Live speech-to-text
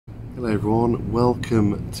Hello everyone,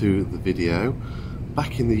 welcome to the video.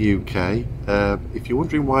 Back in the UK, if you're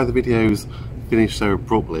wondering why the videos finished so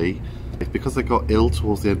abruptly, it's because I got ill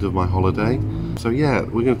towards the end of my holiday. So yeah,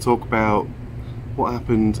 we're going to talk about what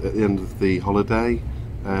happened at the end of the holiday,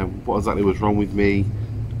 what exactly was wrong with me,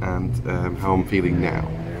 and how I'm feeling now.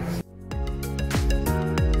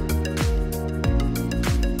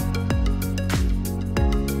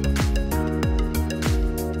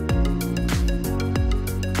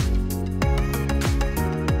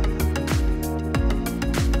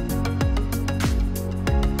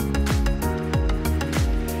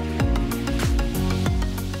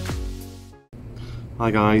 Hi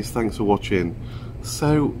guys, thanks for watching.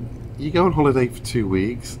 So, you go on holiday for 2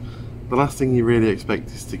 weeks, the last thing you really expect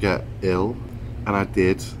is to get ill, and I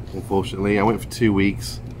did, unfortunately. I went for 2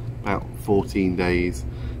 weeks, about 14 days,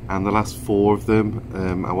 and the last 4 of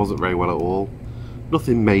them I wasn't very well at all.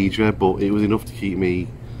 Nothing major, but it was enough to keep me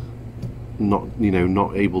not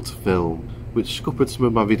able to film, which scuppered some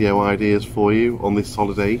of my video ideas for you on this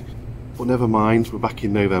holiday. But never mind, we're back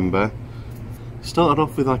in November. Started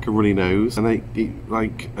off with like a runny nose, and it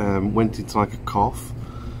went into like a cough.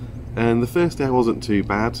 And the first day I wasn't too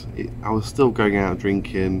bad. I was still going out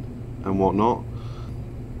drinking and whatnot.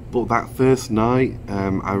 But that first night,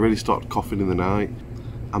 I really started coughing in the night.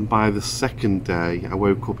 And by the second day, I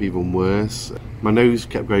woke up even worse. My nose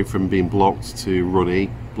kept going from being blocked to runny,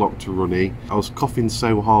 blocked to runny. I was coughing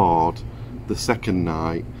so hard the second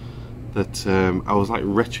night that I was like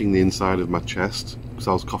retching the inside of my chest because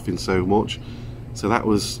I was coughing so much. So that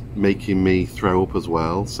was making me throw up as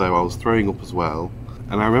well, so I was throwing up as well.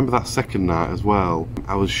 And I remember that second night as well,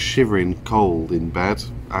 I was shivering cold in bed.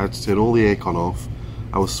 I had to turn all the aircon off.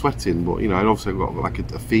 I was sweating, but I'd also got like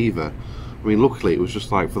a fever. I mean, luckily it was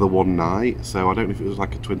just like for the one night, so I don't know if it was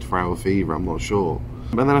like a 24-hour fever, I'm not sure.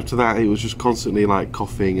 And then after that it was just constantly like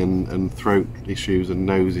coughing and throat issues and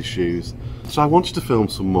nose issues. So I wanted to film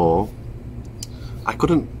some more. I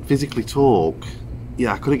couldn't physically talk.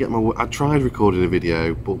 Yeah, I couldn't get I tried recording a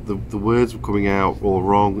video, but the words were coming out all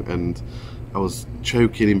wrong, and I was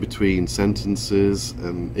choking in between sentences,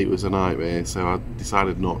 and it was a nightmare, so I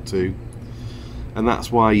decided not to. And that's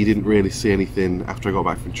why you didn't really see anything after I got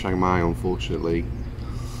back from Chiang Mai, unfortunately.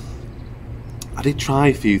 I did try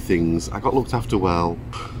a few things. I got looked after well.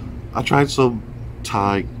 I tried some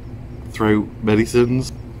Thai throat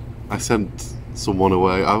medicines. I sent someone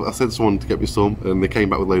away. I sent someone to get me some, and they came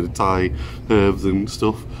back with a load of Thai herbs and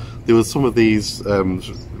stuff. There was some of these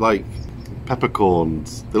like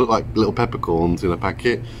peppercorns. They look like little peppercorns in a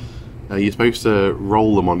packet. You're supposed to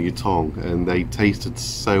roll them on your tongue, and they tasted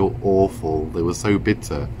so awful. They were so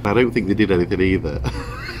bitter. I don't think they did anything either.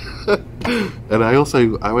 And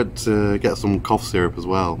I went to get some cough syrup as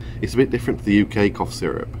well. It's a bit different to the UK cough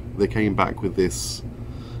syrup. They came back with this.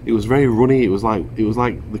 It was very runny. It was like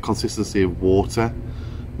the consistency of water,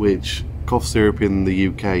 which cough syrup in the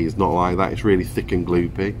UK is not like that. It's really thick and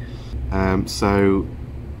gloopy. So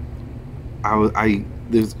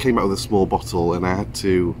they came out with a small bottle, and I had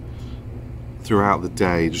to, throughout the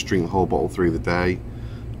day, just drink the whole bottle through the day.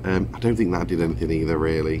 I don't think that did anything either,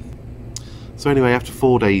 really. So anyway, after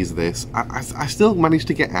 4 days of this, I still managed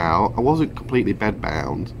to get out. I wasn't completely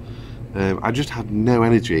bedbound. I just had no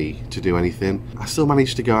energy to do anything. I still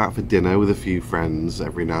managed to go out for dinner with a few friends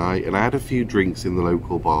every night, and I had a few drinks in the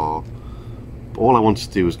local bar. But all I wanted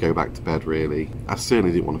to do was go back to bed, really. I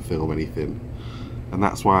certainly didn't want to film anything. And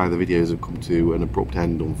that's why the videos have come to an abrupt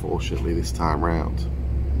end, unfortunately, this time round.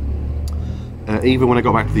 Even when I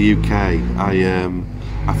got back to the UK,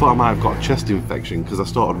 I thought I might have got a chest infection because I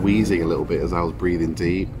started wheezing a little bit as I was breathing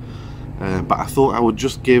deep. But I thought I would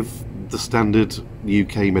just give the standard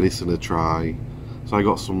UK medicine a try. So I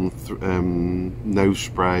got some nose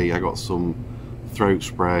spray, I got some throat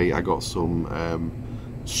spray, I got some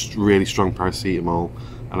really strong paracetamol,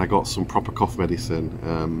 and I got some proper cough medicine.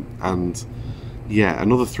 And yeah,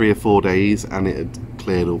 another 3 or 4 days and it had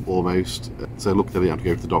cleared up almost. So luckily I didn't have to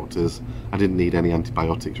go to the doctors. I didn't need any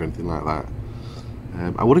antibiotics or anything like that.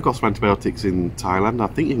 I would have got some antibiotics in Thailand. I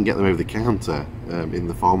think you can get them over the counter in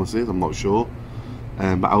the pharmacies, I'm not sure.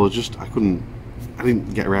 But I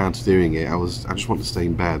didn't get around to doing it. I just wanted to stay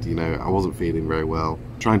in bed, I wasn't feeling very well.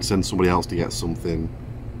 Trying to send somebody else to get something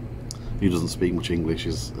who doesn't speak much English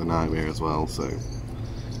is a nightmare as well, so.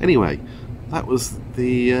 Anyway, that was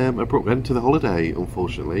the abrupt end to the holiday,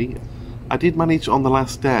 unfortunately. I did manage on the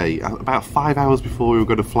last day, about 5 hours before we were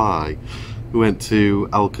going to fly, we went to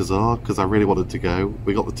Alcazar because I really wanted to go.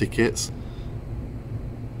 We got the tickets.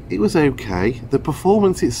 It was okay. The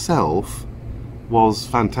performance itself was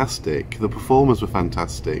fantastic. The performers were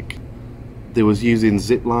fantastic. There was using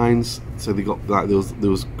zip lines, so they got like there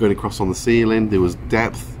was going across on the ceiling. There was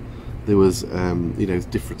depth. There was you know,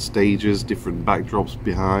 different stages, different backdrops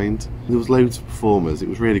behind. There was loads of performers. It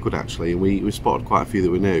was really good actually, and we spotted quite a few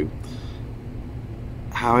that we knew.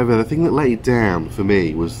 However, the thing that let it down for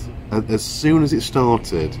me was as soon as it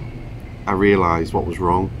started, I realised what was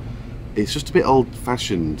wrong. It's just a bit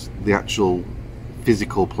old-fashioned, the actual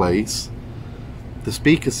physical place. The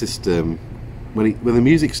speaker system, when the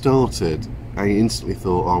music started, I instantly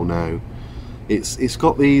thought, oh no. It's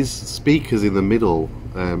got these speakers in the middle,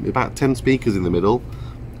 about 10 speakers in the middle,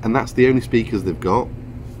 and that's the only speakers they've got.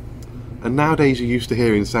 And nowadays you're used to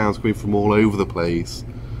hearing sounds coming from all over the place,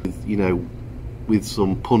 you know, with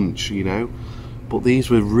some punch, you know. But these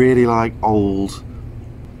were really like old,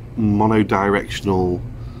 monodirectional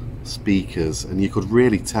speakers, and you could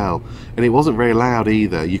really tell. And it wasn't very loud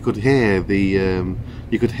either. You could hear the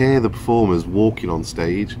performers walking on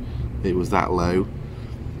stage. It was that low.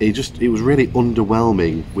 It was really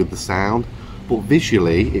underwhelming with the sound, but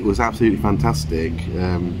visually it was absolutely fantastic.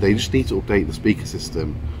 They just need to update the speaker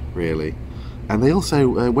system, really. And they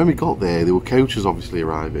also, when we got there were coaches obviously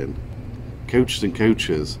arriving, coaches and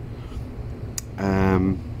coaches,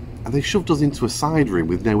 and they shoved us into a side room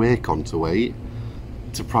with no aircon to wait,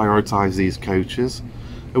 to prioritise these coaches.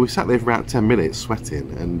 And we sat there for about 10 minutes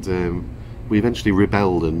sweating, and we eventually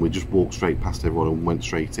rebelled and we just walked straight past everyone and went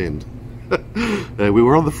straight in. We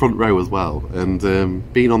were on the front row as well, and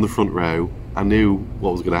being on the front row, I knew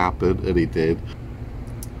what was going to happen, and it did.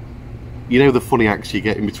 You know the funny acts you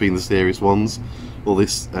get in between the serious ones? Well,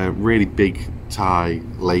 this really big Thai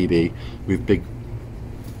lady with big,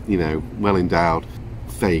 you know, well endowed,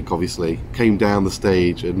 fake obviously, came down the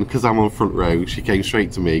stage, and because I'm on front row, she came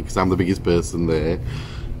straight to me because I'm the biggest person there,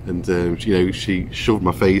 and you know, she shoved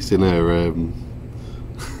my face in her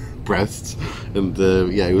breasts, and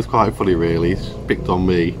yeah, it was quite funny really. She picked on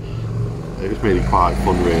me. It was really quite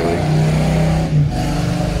fun really.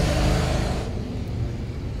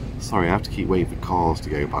 Sorry, I have to keep waiting for cars to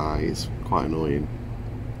go by. It's quite annoying.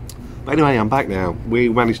 But anyway, I'm back now. We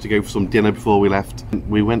managed to go for some dinner before we left.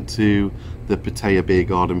 We went to the Pattaya beer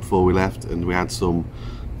garden before we left, and we had some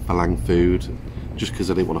Falang food, just because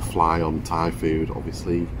I didn't want to fly on Thai food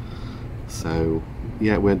obviously. So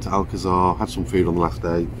yeah, went to Alcazar, had some food on the last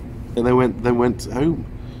day, and then went home.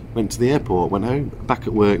 Went to the airport, went home. Back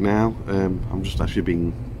at work now. I'm supposed to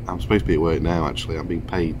be at work now actually. I'm being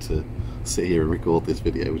paid to sit here and record this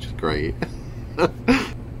video, which is great.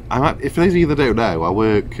 If those of you that don't know,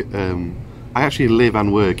 I actually live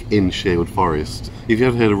and work in Sherwood Forest. If you've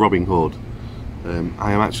ever heard of Robin Hood,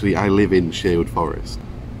 I live in Sherwood Forest,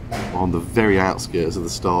 on the very outskirts of the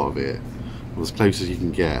start of it, as close as you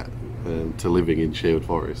can get to living in Sherwood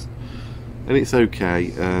Forest. And it's okay.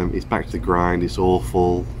 It's back to the grind. It's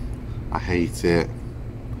awful. I hate it.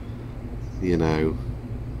 You know,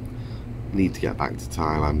 need to get back to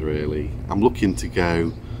Thailand really. I'm looking to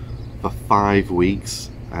go for 5 weeks.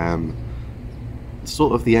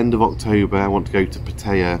 Sort of the end of October, I want to go to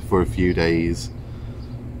Pattaya for a few days,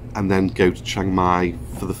 and then go to Chiang Mai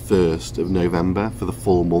for the 1st of November for the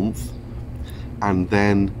full month, and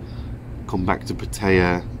then come back to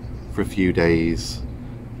Pattaya for a few days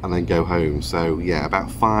and then go home. So yeah, about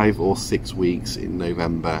 5 or 6 weeks in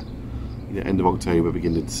November, you know, end of October,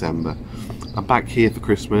 beginning of December. I'm back here for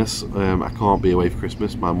Christmas. I can't be away for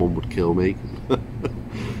Christmas, my mum would kill me.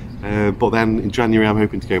 But then in January I'm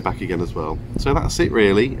hoping to go back again as well. So that's it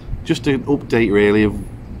really. Just an update really of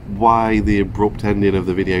why the abrupt ending of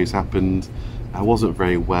the videos happened. I wasn't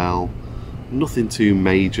very well. Nothing too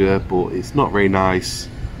major, but it's not very nice,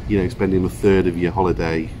 you know, spending a third of your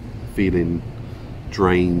holiday feeling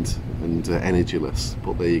drained and energyless.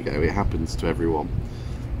 But there you go, it happens to everyone.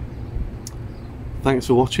 Thanks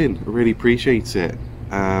for watching, I really appreciate it.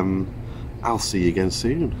 I'll see you again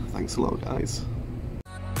soon. Thanks a lot, guys.